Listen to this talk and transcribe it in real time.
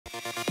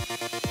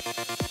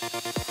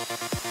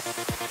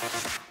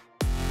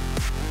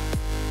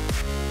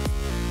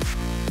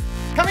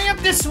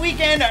this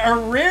weekend, a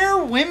rare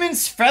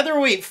women's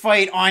featherweight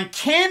fight on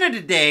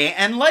Canada Day,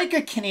 and like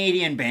a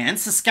Canadian band,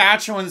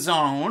 Saskatchewan's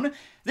own,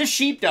 the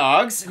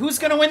Sheepdogs. Who's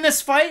going to win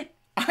this fight?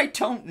 I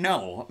don't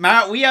know.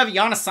 Matt, we have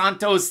Yana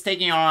Santos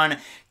taking on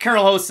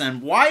Karol Rosa.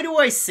 And why do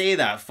I say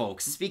that,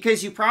 folks? It's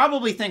because you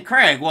probably think,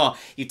 Craig, well,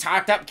 you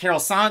talked up Karol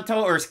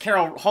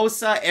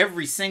Rosa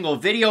every single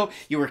video.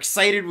 You were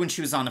excited when she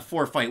was on the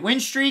 4-fight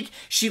win streak.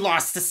 She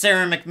lost to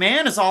Sarah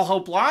McMahon. Is all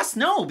hope lost?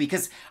 No,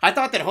 because I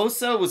thought that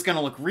Rosa was going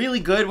to look really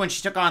good when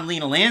she took on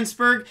Lena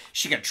Landsberg.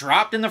 She got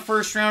dropped in the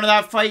first round of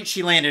that fight.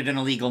 She landed an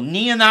illegal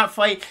knee in that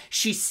fight.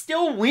 She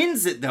still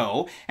wins it,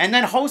 though. And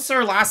then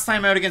Rosa, last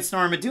time out against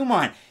Norma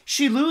Dumont,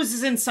 she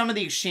loses in some of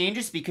the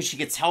exchanges because she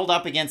gets held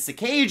up against the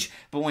cage,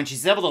 but when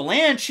she's able to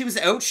land, she was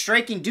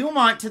outstriking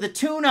Dumont to the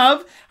tune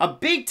of a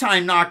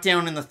big-time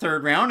knockdown in the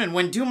third round, and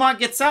when Dumont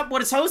gets up, what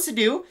does Rosa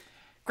do?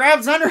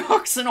 Grabs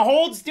underhooks and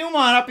holds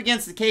Dumont up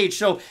against the cage.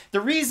 So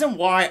the reason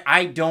why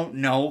I don't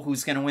know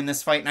who's going to win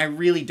this fight, and I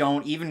really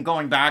don't, even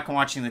going back and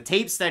watching the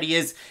tape study,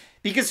 is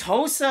because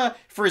Rosa,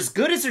 for as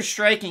good as her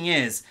striking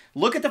is,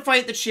 look at the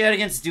fight that she had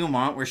against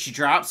Dumont, where she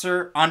drops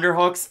her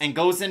underhooks and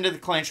goes into the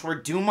clinch, where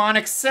Dumont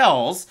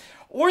excels,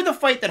 or the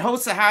fight that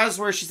Rosa has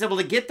where she's able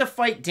to get the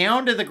fight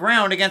down to the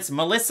ground against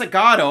Melissa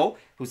Gatto,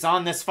 who's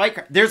on this fight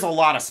card. There's a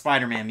lot of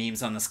Spider-Man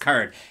memes on this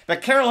card.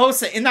 But Karol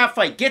Rosa, in that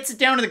fight, gets it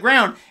down to the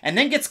ground and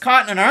then gets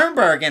caught in an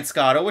armbar against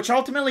Gatto, which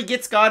ultimately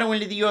gets Gatto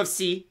into the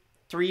UFC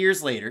 3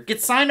 years later.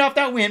 Gets signed off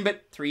that win,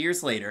 but 3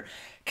 years later.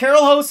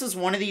 Karol Rosa is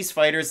one of these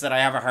fighters that I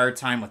have a hard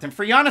time with. And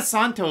for Yana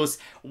Santos,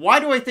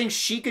 why do I think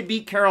she could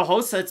beat Karol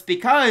Rosa? It's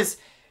because,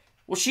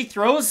 well, she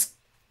throws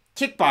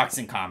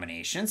kickboxing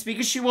combinations,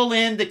 because she will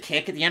land the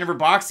kick at the end of her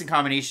boxing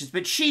combinations,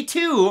 but she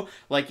too,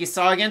 like you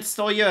saw against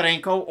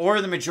Stolyarenko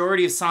or the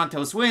majority of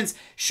Santos wins,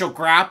 she'll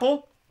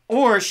grapple,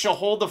 or she'll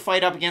hold the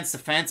fight up against the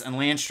fence and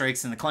land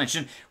strikes in the clinch.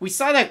 And we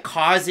saw that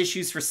cause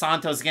issues for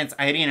Santos against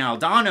Irene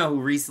Aldana, who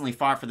recently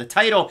fought for the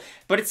title,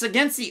 but it's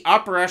against the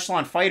upper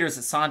echelon fighters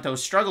that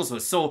Santos struggles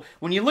with. So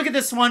when you look at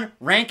this one,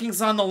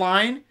 rankings on the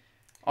line,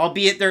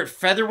 albeit they're at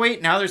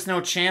featherweight, now there's no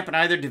champ in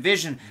either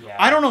division. Yeah.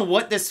 I don't know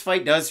what this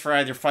fight does for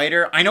either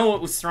fighter. I know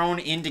it was thrown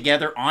in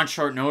together on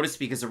short notice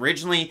because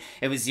originally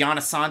it was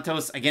Yana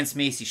Santos against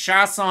Macy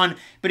Chasson.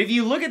 But if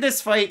you look at this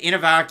fight in a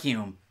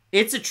vacuum,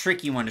 it's a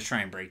tricky one to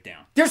try and break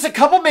down. There's a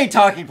couple main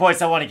talking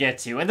points I want to get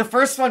to, and the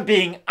first one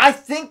being, I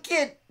think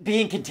it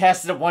being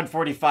contested at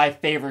 145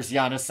 favors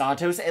Yana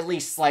Santos, at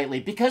least slightly,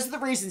 because of the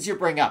reasons you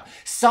bring up.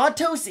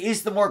 Santos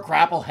is the more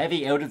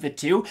grapple-heavy out of the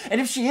two, and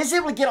if she is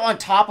able to get on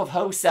top of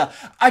Rosa,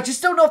 I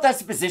just don't know if that's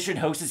the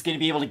position Rosa's going to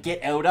be able to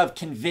get out of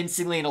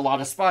convincingly in a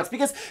lot of spots,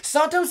 because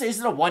Santos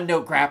isn't a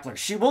one-note grappler.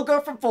 She will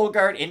go from full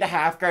guard into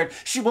half guard,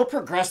 she will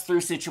progress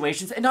through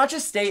situations, and not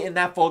just stay in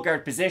that full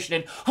guard position,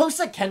 and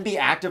Rosa can be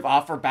active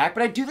off her back,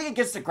 but I do think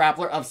against a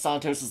grappler of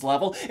Santos's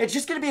level, it's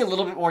just going to be a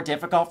little bit more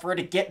difficult for her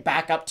to get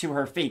back up to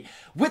her feet.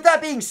 With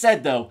that being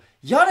said, though,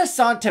 Yana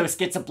Santos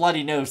gets a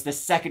bloody nose the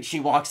second she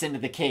walks into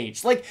the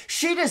cage. Like,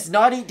 she does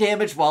not eat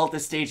damage well at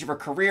this stage of her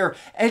career,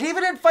 and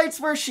even in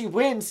fights where she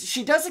wins,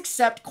 she does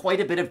accept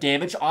quite a bit of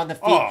damage on the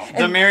feet. Oh,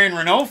 the Marion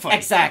Renault fight.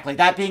 Exactly,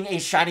 that being a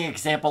shining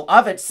example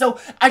of it. So,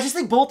 I just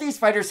think both these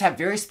fighters have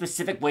very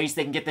specific ways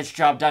they can get this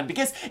job done,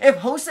 because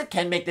if Rosa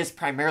can make this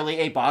primarily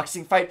a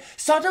boxing fight,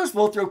 Santos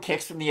will throw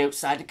kicks from the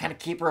outside to kind of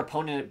keep her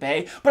opponent at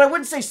bay, but I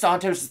wouldn't say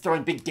Santos is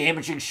throwing big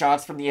damaging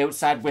shots from the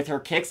outside with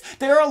her kicks.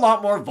 There are a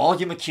lot more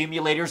volume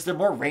accumulators, they're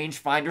more range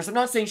finders. I'm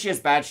not saying she has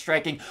bad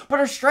striking, but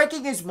her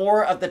striking is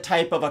more of the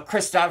type of a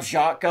Christophe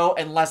Jotko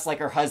and less like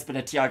her husband,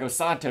 a Thiago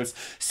Santos.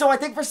 So I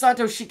think for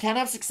Santos, she can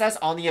have success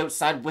on the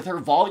outside with her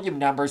volume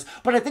numbers,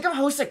 but I think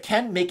Rosa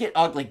can make it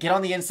ugly, get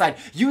on the inside,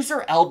 use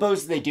her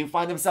elbows. They do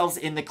find themselves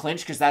in the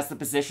clinch because that's the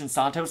position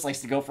Santos likes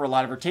to go for a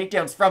lot of her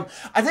takedowns from.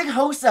 I think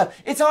Rosa,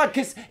 it's odd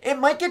because it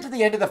might get to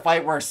the end of the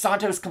fight where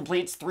Santos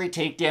completes 3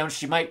 takedowns,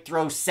 she might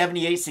throw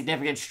 78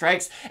 significant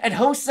strikes, and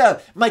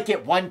Rosa might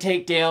get 1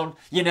 takedown,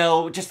 you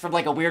know, just from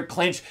like a weird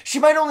clinch. She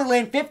might only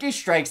land 50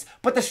 strikes,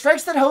 but the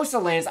strikes that Rosa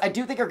lands, I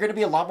do think are going to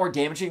be a lot more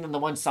damaging than the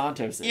one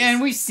Santos is. Yeah,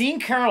 and we've seen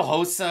Karol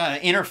Rosa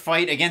in her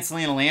fight against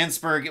Lena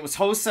Landsberg. It was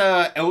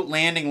Rosa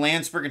outlanding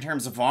Landsberg in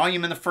terms of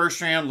volume in the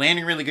first round,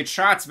 landing really good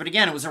shots, but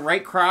again, it was a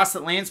right cross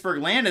that Landsberg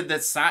landed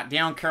that sat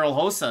down Karol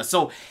Rosa.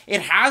 So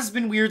it has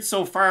been weird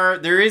so far.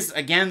 There is,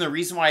 again, the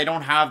reason why I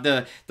don't have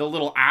the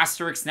little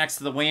asterisk next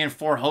to the weigh-in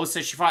for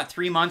Rosa. She fought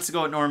 3 months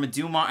ago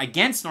at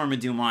against Norma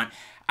Dumont.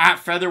 At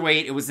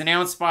featherweight, it was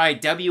announced by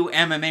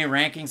WMMA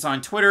Rankings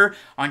on Twitter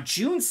on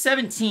June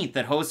 17th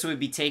that Rosa would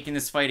be taking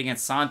this fight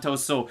against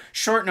Santos. So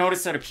short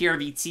notice out of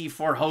PRVT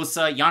for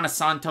Rosa. Yana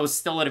Santos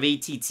still out of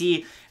ATT.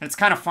 And it's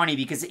kind of funny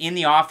because in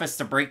the office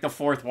to break the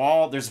fourth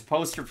wall, there's a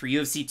poster for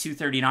UFC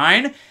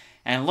 239.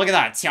 And look at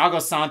that, Thiago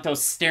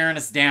Santos staring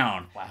us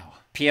down. Wow.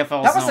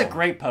 PFL That was zone. a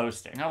great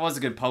poster. That was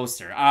a good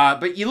poster.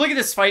 But you look at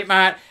this fight,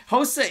 Matt.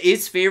 Rosa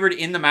is favored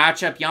in the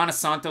matchup. Yana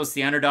Santos,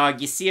 the underdog.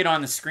 You see it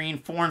on the screen.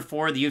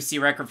 4-4, the UFC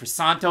record for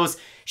Santos.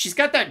 she's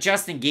got that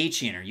Justin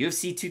Gaethje in her,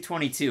 UFC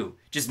 222,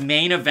 just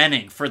main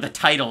eventing for the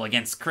title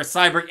against Chris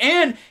Cyborg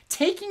and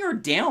taking her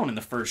down in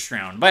the first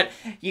round. But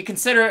you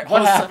consider it...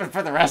 What happened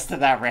for the rest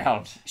of that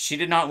round? She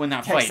did not win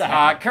that fight.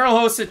 Exactly. Karol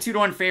Rosa,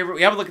 2-1 favorite.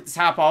 We have a look at the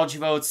Tapology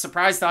votes.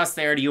 Surprise thoughts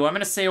there to you. I'm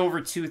going to say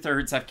over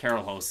 2/3 have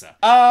Karol Rosa.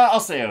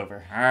 I'll say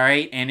over. All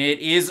right, and it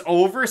is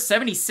over.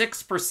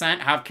 76%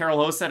 have Karol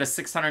Rosa at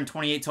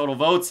 628 total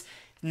votes.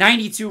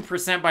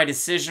 92% by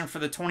decision for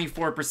the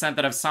 24%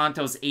 that have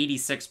Santos,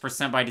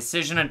 86% by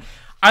decision. And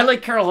I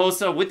like Karol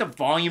Rosa with the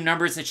volume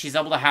numbers that she's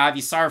able to have.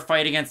 You saw her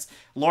fight against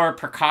Laura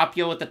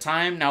Procopio at the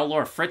time, now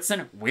Laura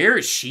Fritzen. Where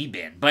has she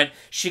been? But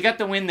she got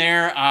the win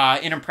there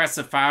in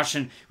impressive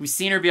fashion. We've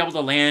seen her be able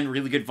to land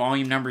really good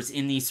volume numbers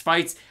in these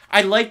fights.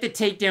 I like the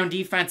takedown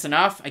defense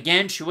enough.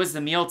 Again, she was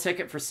the meal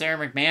ticket for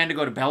Sarah McMahon to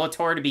go to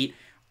Bellator to beat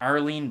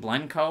Arlene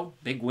Blenko,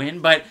 big win.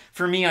 But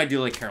for me, I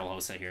do like Karol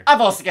Rosa here. I've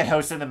also got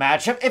Rosa in the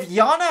matchup. If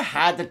Yana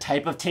had the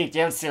type of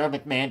takedown Sarah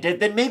McMahon did,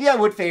 then maybe I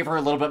would favor her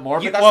a little bit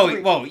more. But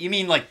Whoa, you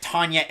mean like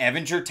Tanya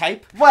Evinger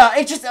type? Well,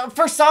 it's just,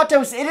 for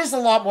Santos, it is a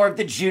lot more of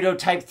the judo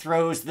type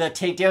throws, the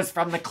takedowns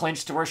from the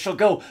clinch to where she'll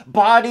go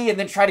body and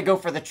then try to go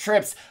for the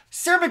trips.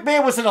 Sarah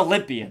McMahon was an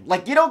Olympian.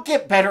 Like, you don't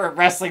get better at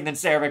wrestling than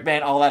Sarah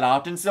McMahon all that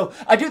often. So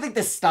I do think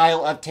the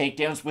style of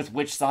takedowns with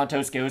which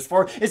Santos goes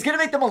for is going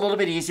to make them a little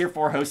bit easier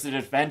for Rosa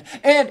to defend.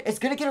 And it's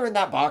going to get her in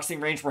that boxing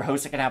range where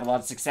Rosa can have a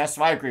lot of success.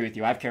 So I agree with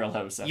you. I have Karol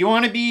Rosa. You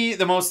want to be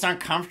the most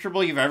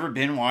uncomfortable you've ever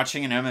been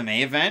watching an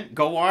MMA event?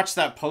 Go watch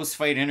that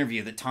post-fight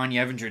interview that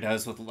Tanya Evinger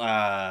does with...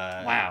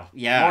 wow.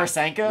 Yeah. Laura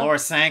Sanko? Laura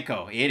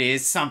Sanko. It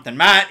is something.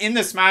 Matt, in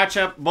this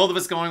matchup, both of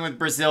us going with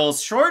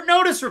Brazil's short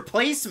notice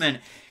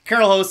replacement,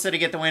 Karol Rosa, to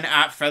get the win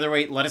at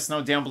featherweight. Let us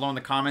know down below in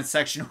the comments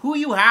section who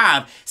you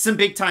have. Some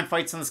big-time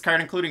fights on this card,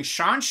 including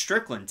Sean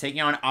Strickland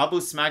taking on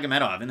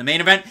Ismagulov in the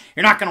main event.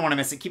 You're not going to want to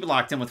miss it. Keep it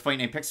locked in with Fight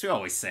Night Picks. We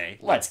always say,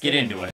 let's get into it.